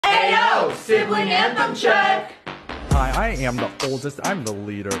Sibling anthem check. Hi, I am the oldest, I'm the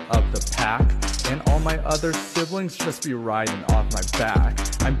leader of the pack, and all my other siblings just be riding off my back.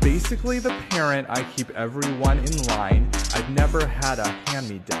 I'm basically the parent, I keep everyone in line. I've never had a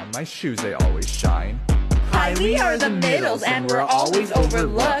hand-me-down, my shoes they always shine. Hi, we are the middles and we're always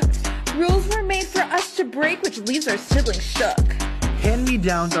overlooked. Rules were made for us to break, which leaves our siblings shook.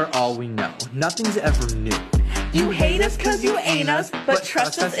 Hand-me-downs are all we know, nothing's ever new. You hate us cause you ain't us, but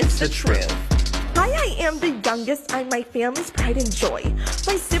trust us, it's the truth. Hi, I am the youngest, I'm my family's pride and joy.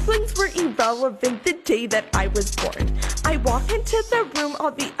 My siblings were irrelevant the day that I was born. I walk into the room,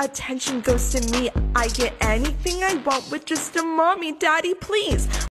 all the attention goes to me. I get anything I want with just a mommy, daddy, please.